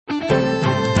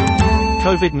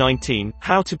COVID-19,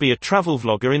 how to be a travel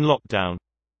vlogger in lockdown.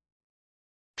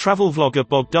 Travel vlogger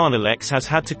Bogdan Alex has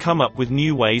had to come up with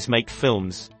new ways make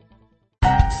films.